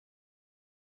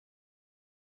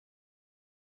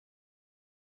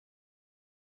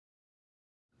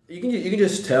You can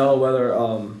just tell whether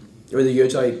you go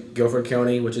to like Guilford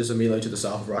County, which is immediately to the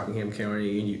south of Rockingham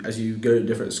County, and as you go to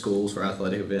different schools for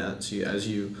athletic events, as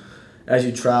you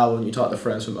travel and you talk to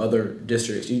friends from other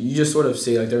districts, you just sort of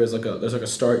see like there's like a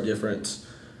stark difference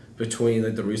between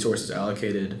like the resources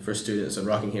allocated for students in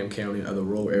Rockingham County and other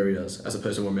rural areas as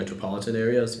opposed to more metropolitan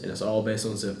areas, and it's all based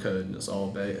on zip code and it's all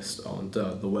based on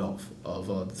the wealth of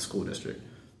the school district.